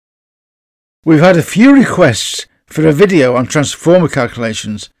We've had a few requests for a video on transformer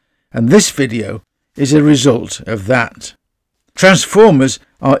calculations, and this video is a result of that. Transformers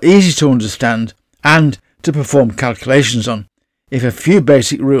are easy to understand and to perform calculations on if a few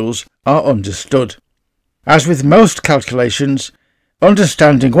basic rules are understood. As with most calculations,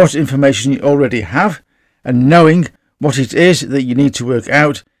 understanding what information you already have and knowing what it is that you need to work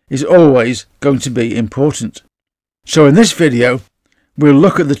out is always going to be important. So in this video, we'll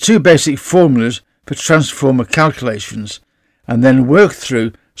look at the two basic formulas for transformer calculations and then work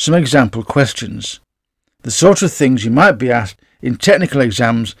through some example questions, the sort of things you might be asked in technical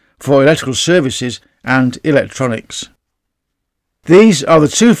exams for electrical services and electronics. These are the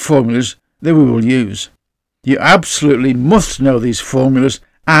two formulas that we will use. You absolutely must know these formulas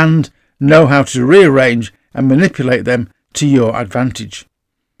and know how to rearrange and manipulate them to your advantage.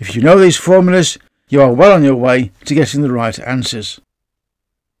 If you know these formulas, you are well on your way to getting the right answers.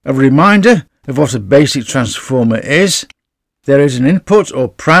 A reminder of what a basic transformer is: there is an input or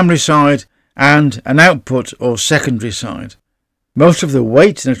primary side and an output or secondary side. Most of the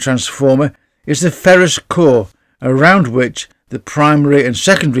weight in a transformer is the ferrous core around which the primary and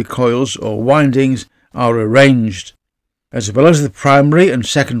secondary coils or windings are arranged. As well as the primary and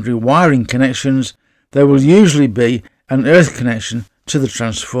secondary wiring connections, there will usually be an earth connection to the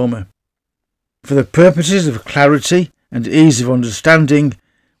transformer. For the purposes of clarity and ease of understanding,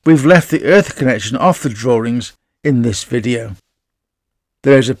 we've left the earth connection off the drawings in this video.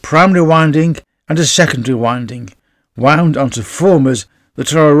 There is a primary winding and a secondary winding, wound onto formers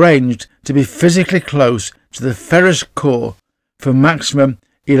that are arranged to be physically close to the ferrous core for maximum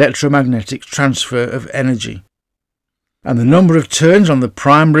electromagnetic transfer of energy. And the number of turns on the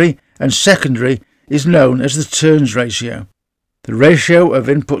primary and secondary is known as the turns ratio. The ratio of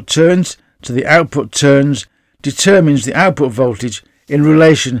input turns to the output turns determines the output voltage in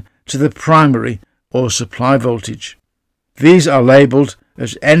relation to the primary or supply voltage. These are labelled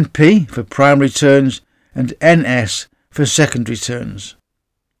as NP for primary turns and NS for secondary turns.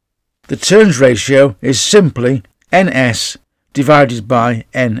 The turns ratio is simply NS divided by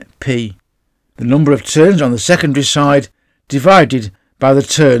NP, the number of turns on the secondary side divided by the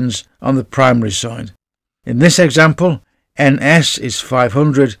turns on the primary side. In this example, NS is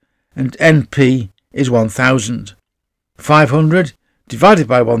 500 and NP is 1000. 500 divided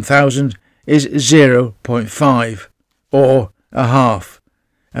by 1000 is 0.5, or a half,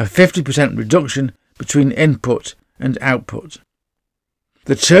 a 50% reduction between input and output.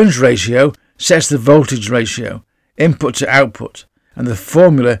 The turns ratio sets the voltage ratio, input to output, and the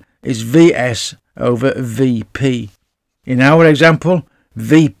formula is Vs over Vp. In our example,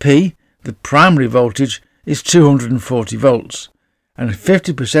 Vp, the primary voltage, is 240 volts, and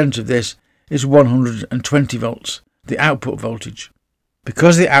 50% of this is 120 volts, the output voltage.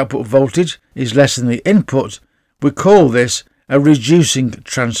 Because the output voltage is less than the input, we call this a reducing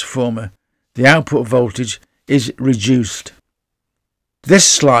transformer. The output voltage is reduced. This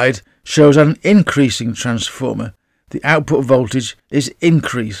slide shows an increasing transformer. The output voltage is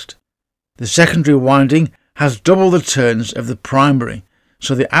increased. The secondary winding has double the turns of the primary,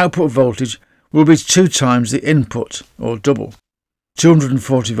 so the output voltage will be 2 times the input, or double.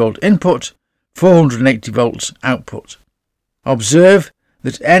 240 volt input, 480 volts output. Observe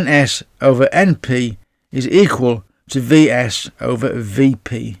that NS over NP is equal to Vs over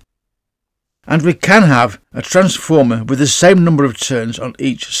Vp. And we can have a transformer with the same number of turns on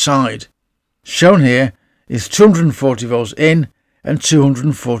each side. Shown here is 240 volts in and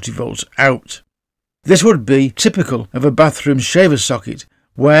 240 volts out. This would be typical of a bathroom shaver socket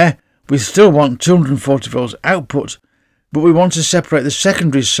where we still want 240 volts output, but we want to separate the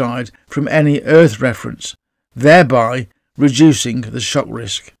secondary side from any earth reference, thereby reducing the shock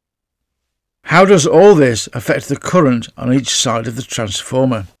risk. How does all this affect the current on each side of the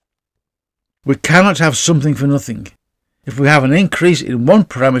transformer? We cannot have something for nothing. If we have an increase in one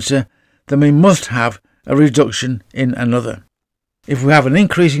parameter, then we must have a reduction in another. If we have an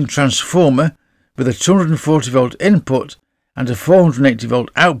increasing transformer with a 240 volt input and a 480 volt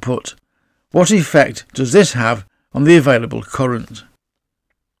output, what effect does this have on the available current?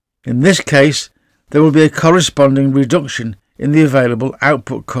 In this case, there will be a corresponding reduction in the available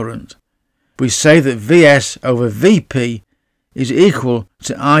output current. We say that Vs over Vp is equal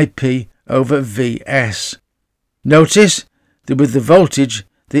to Ip over Vs. Notice that with the voltage,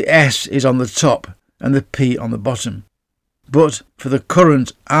 the S is on the top and the P on the bottom. But for the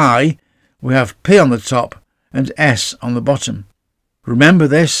current I, we have P on the top and S on the bottom. Remember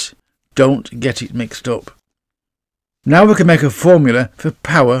this, don't get it mixed up. Now we can make a formula for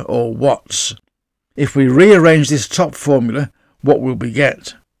power or watts. If we rearrange this top formula, what will we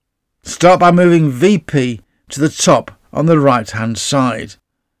get? Start by moving VP to the top on the right hand side,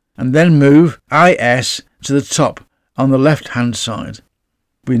 and then move IS to the top on the left hand side.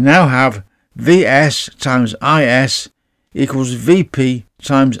 We now have Vs times Is equals Vp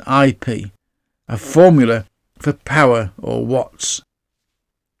times Ip, a formula for power or watts.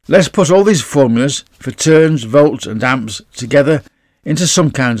 Let's put all these formulas for turns, volts and amps together into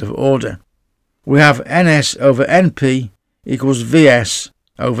some kind of order. We have Ns over Np equals Vs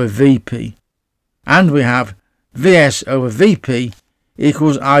over Vp, and we have Vs over Vp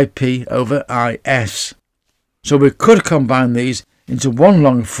equals Ip over Is. So we could combine these into one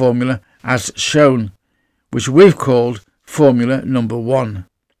long formula as shown, which we've called formula number 1.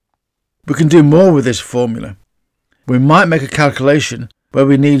 We can do more with this formula. We might make a calculation where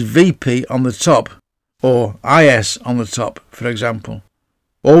we need Vp on the top or Is on the top, for example.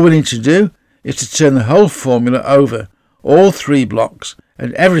 All we need to do is to turn the whole formula over all 3 blocks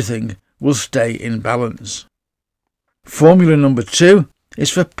and everything will stay in balance. Formula number 2 is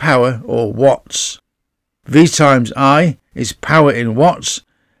for power or watts. V times I is power in watts,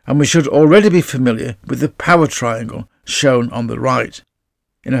 and we should already be familiar with the power triangle shown on the right.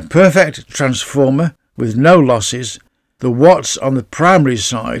 In a perfect transformer with no losses, the watts on the primary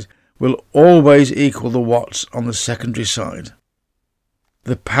side will always equal the watts on the secondary side.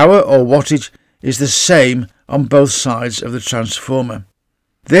 The power or wattage is the same on both sides of the transformer.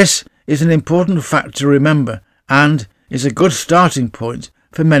 This is an important fact to remember and is a good starting point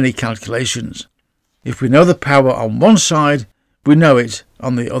for many calculations. If we know the power on one side, we know it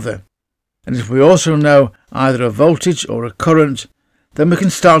on the other. And if we also know either a voltage or a current, then we can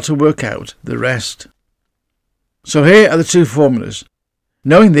start to work out the rest. So here are the 2 formulas.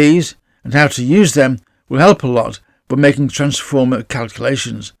 Knowing these and how to use them will help a lot when making transformer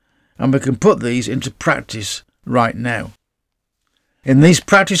calculations, and we can put these into practice right now. In these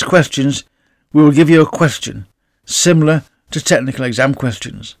practice questions, we will give you a question, similar to technical exam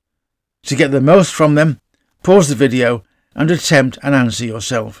questions. To get the most from them, pause the video and attempt an answer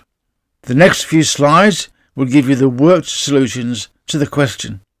yourself. The next few slides will give you the worked solutions to the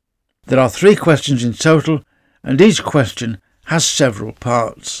question. There are 3 questions in total, and each question has several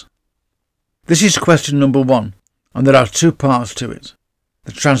parts. This is question number 1, and there are 2 parts to it.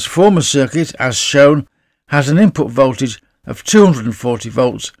 The transformer circuit, as shown, has an input voltage of 240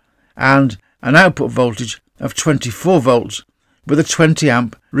 volts and an output voltage of 24 volts with a 20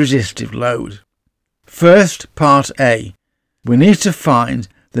 amp resistive load. First, part A. We need to find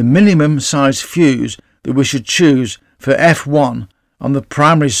the minimum size fuse that we should choose for F1 on the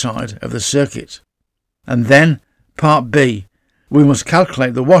primary side of the circuit. And then, part B. We must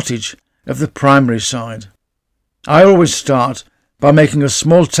calculate the wattage of the primary side. I always start by making a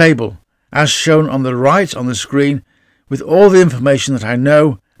small table, as shown on the right on the screen, with all the information that I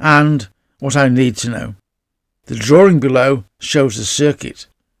know and what I need to know. The drawing below shows the circuit.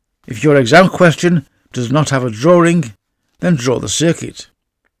 If your exam question does not have a drawing, then draw the circuit.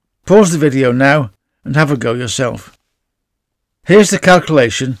 Pause the video now and have a go yourself. Here's the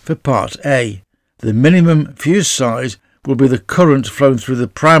calculation for part A. The minimum fuse size will be the current flowing through the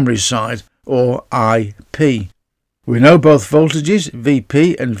primary side, or IP. We know both voltages,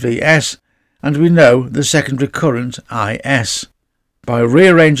 Vp and Vs, and we know the secondary current, Is. By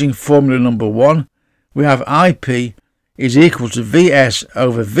rearranging formula number 1, we have Ip is equal to Vs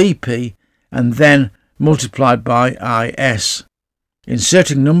over Vp and then multiplied by Is.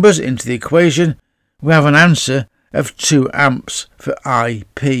 Inserting numbers into the equation, we have an answer of 2 amps for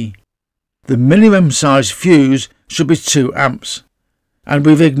Ip. The minimum size fuse should be 2 amps, and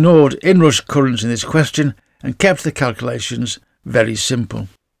we've ignored inrush currents in this question and kept the calculations very simple.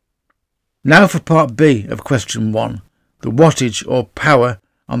 Now for part B of question 1, the wattage or power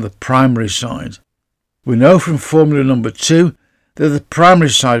on the primary side. We know from formula number 2 that the primary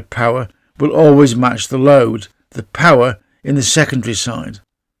side power will always match the load, the power in the secondary side.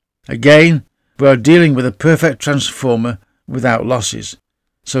 Again, we are dealing with a perfect transformer without losses,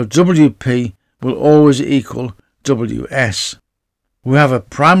 so Wp will always equal Ws. We have a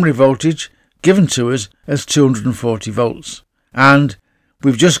primary voltage given to us as 240 volts, and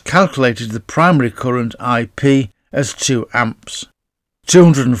we've just calculated the primary current Ip as 2 amps.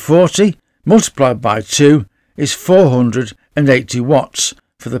 240 multiplied by 2 is 480 watts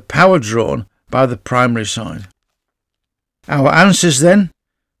for the power drawn by the primary side. Our answers then: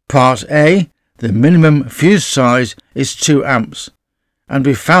 part A, the minimum fuse size is 2 amps, and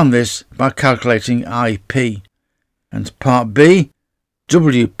we found this by calculating Ip, and part B,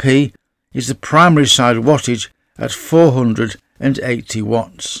 Wp is the primary side wattage at 480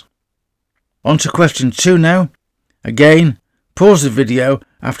 watts. On to question 2 now. Again, pause the video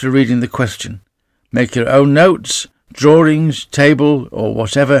after reading the question. Make your own notes, drawings, table or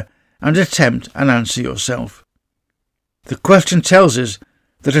whatever, and attempt and answer yourself. The question tells us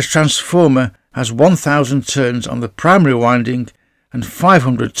that a transformer has 1000 turns on the primary winding and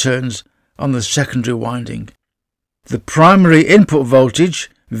 500 turns on the secondary winding. The primary input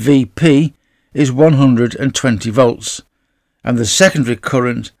voltage, Vp, is 120 volts, and the secondary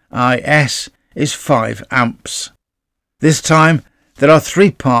current, Is, is 5 amps. This time there are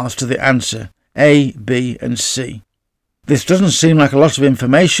 3 parts to the answer, A, B and C. This doesn't seem like a lot of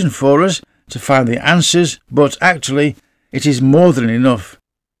information for us to find the answers, but actually it is more than enough.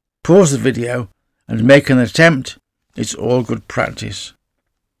 Pause the video and make an attempt. It's all good practice.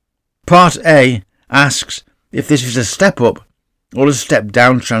 Part A asks if this is a step-up or a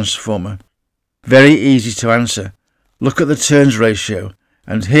step-down transformer. Very easy to answer. Look at the turns ratio,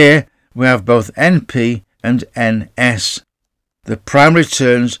 and here we have both NP and NS. The primary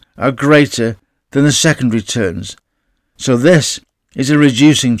turns are greater than the secondary turns, so this is a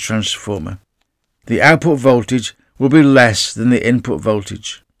reducing transformer. The output voltage will be less than the input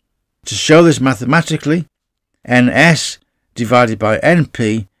voltage. To show this mathematically, NS divided by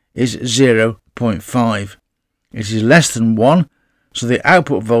NP is 0.5. It is less than 1, so the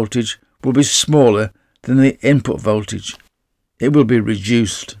output voltage will be smaller than the input voltage. It will be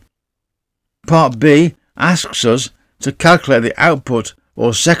reduced. Part B asks us to calculate the output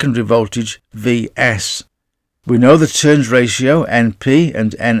or secondary voltage Vs. We know the turns ratio NP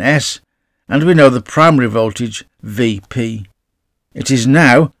and NS, and we know the primary voltage Vp. It is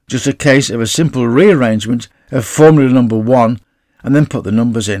now just a case of a simple rearrangement of formula number 1 and then put the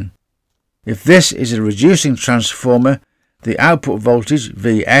numbers in. If this is a reducing transformer, the output voltage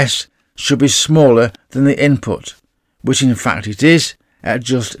Vs should be smaller than the input, which in fact it is at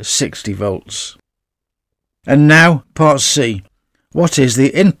just 60 volts. And now part C. What is the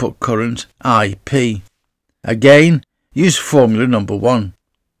input current Ip? Again, use formula number 1.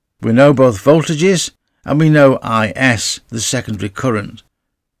 We know both voltages and we know Is, the secondary current.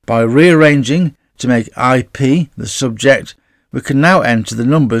 By rearranging to make Ip the subject, we can now enter the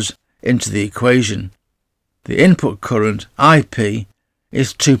numbers into the equation. The input current Ip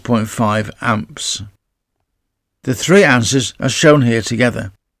is 2.5 amps. The 3 answers are shown here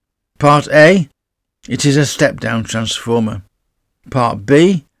together. Part A, it is a step-down transformer. Part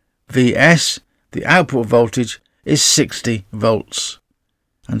B, Vs, the output voltage is 60 volts.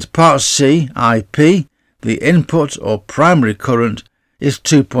 And Part C, Ip, the input or primary current is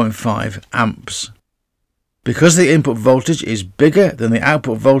 2.5 amps. Because the input voltage is bigger than the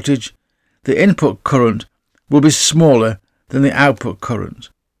output voltage, the input current will be smaller than the output current.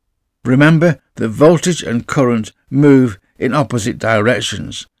 Remember that voltage and current move in opposite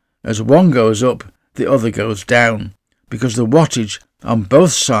directions. As one goes up, the other goes down, because the wattage on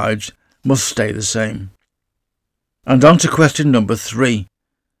both sides must stay the same. And on to question number 3.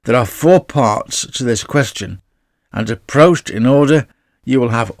 There are 4 parts to this question, and approached in order, you will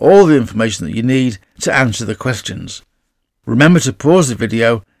have all the information that you need to answer the questions. Remember to pause the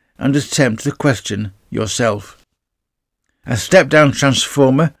video and attempt the question yourself. A step-down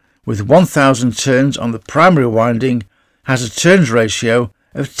transformer with 1000 turns on the primary winding has a turns ratio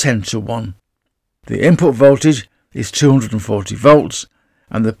of 10:1. The input voltage is 240 volts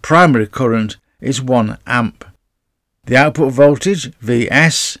and the primary current is 1 amp. The output voltage,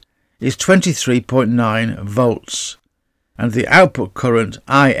 Vs, is 23.9 volts and the output current,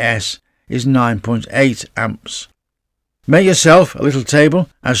 Is, is 9.8 amps. Make yourself a little table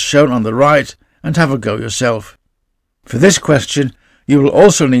as shown on the right and have a go yourself. For this question, you will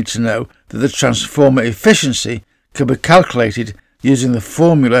also need to know that the transformer efficiency can be calculated using the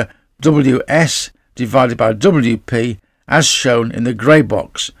formula Ws divided by Wp as shown in the grey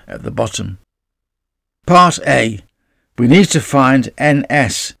box at the bottom. Part A. We need to find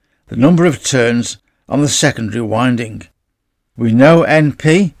Ns, the number of turns on the secondary winding. We know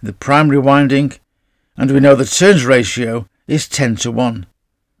Np, the primary winding, and we know the turns ratio is 10:1.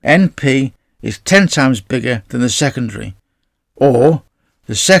 Np is 10 times bigger than the secondary, or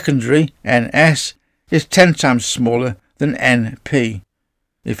the secondary, Ns, is 10 times smaller than Np.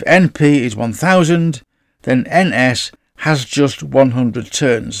 If Np is 1000, then Ns has just 100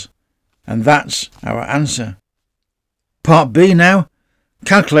 turns, and that's our answer. Part B now.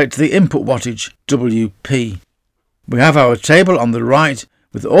 Calculate the input wattage, Wp. We have our table on the right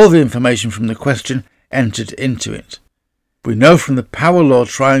with all the information from the question entered into it. We know from the power law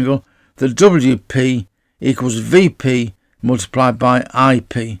triangle that Wp equals Vp multiplied by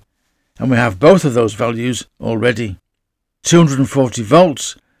Ip, and we have both of those values already. 240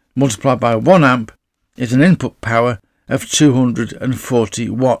 volts multiplied by 1 amp is an input power of 240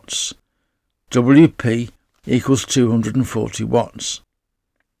 watts. WP equals 240 watts.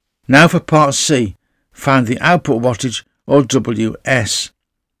 Now for part C, find the output wattage or WS.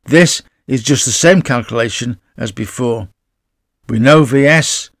 This is just the same calculation as before. We know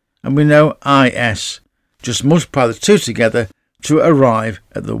VS and we know IS. Just multiply the two together to arrive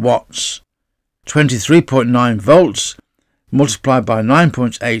at the watts. 23.9 volts multiplied by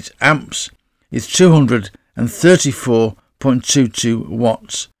 9.8 amps is 234.22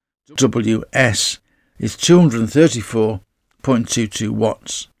 watts. WS is 234.22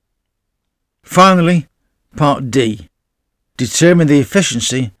 watts. Finally, part D. Determine the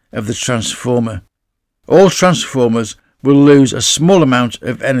efficiency of the transformer. All transformers will lose a small amount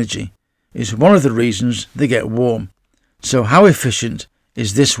of energy. It's one of the reasons they get warm. So how efficient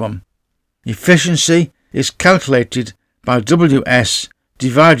is this one? Efficiency is calculated by WS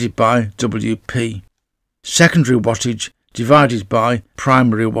divided by WP. Secondary wattage divided by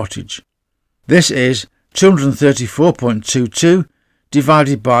primary wattage. This is 234.22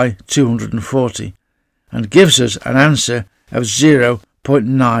 divided by 240 and gives us an answer of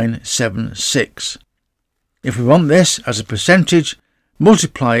 0.976. If we want this as a percentage,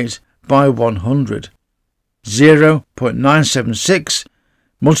 multiply it by 100. 0.976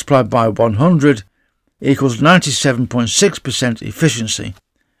 multiplied by 100 equals 97.6% efficiency,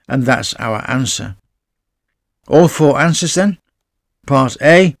 and that's our answer. All four answers then. Part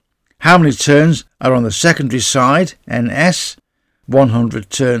A, how many turns are on the secondary side, NS? 100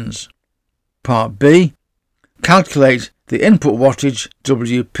 turns. Part B, calculate the input wattage,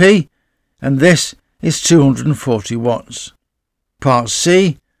 WP, and this is 240 watts. Part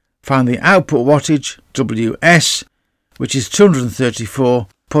C, find the output wattage, WS, which is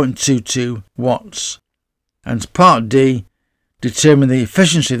 234.22 watts. And Part D, determine the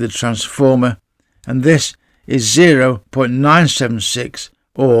efficiency of the transformer, and this is 0.976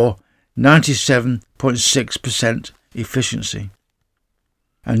 or 97.6% efficiency.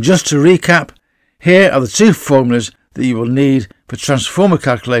 And just to recap, here are the two formulas that you will need for transformer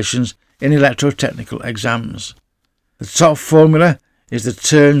calculations in electrotechnical exams. The top formula is the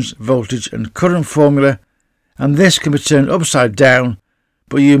turns, voltage and current formula, and this can be turned upside down,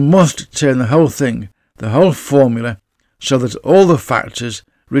 but you must turn the whole thing, the whole formula, so that all the factors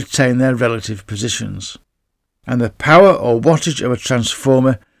retain their relative positions. And the power or wattage of a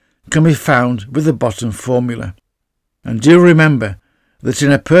transformer can be found with the bottom formula. And do remember that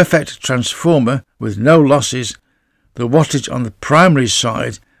in a perfect transformer with no losses, the wattage on the primary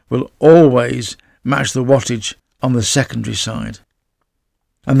side will always match the wattage on the secondary side.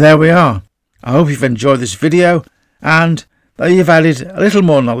 And there we are. I hope you've enjoyed this video and that you've added a little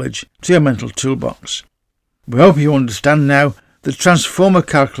more knowledge to your mental toolbox. We hope you understand now that transformer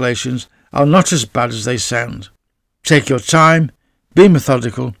calculations are not as bad as they sound. Take your time, be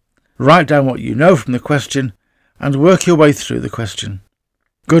methodical, write down what you know from the question and work your way through the question.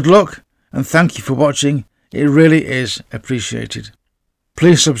 Good luck and thank you for watching, it really is appreciated.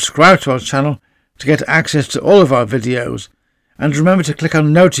 Please subscribe to our channel to get access to all of our videos and remember to click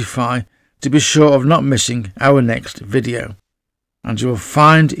on notify to be sure of not missing our next video. And you will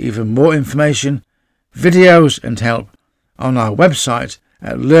find even more information, videos and help on our website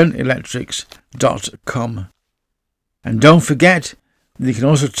at LearnElectrics.com. And don't forget that you can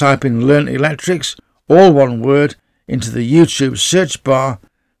also type in LearnElectrics, all one word, into the YouTube search bar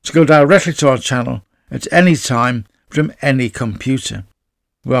to go directly to our channel at any time from any computer.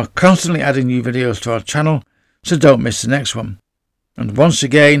 We are constantly adding new videos to our channel, so don't miss the next one. And once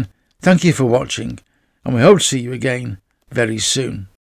again, thank you for watching, and we hope to see you again very soon.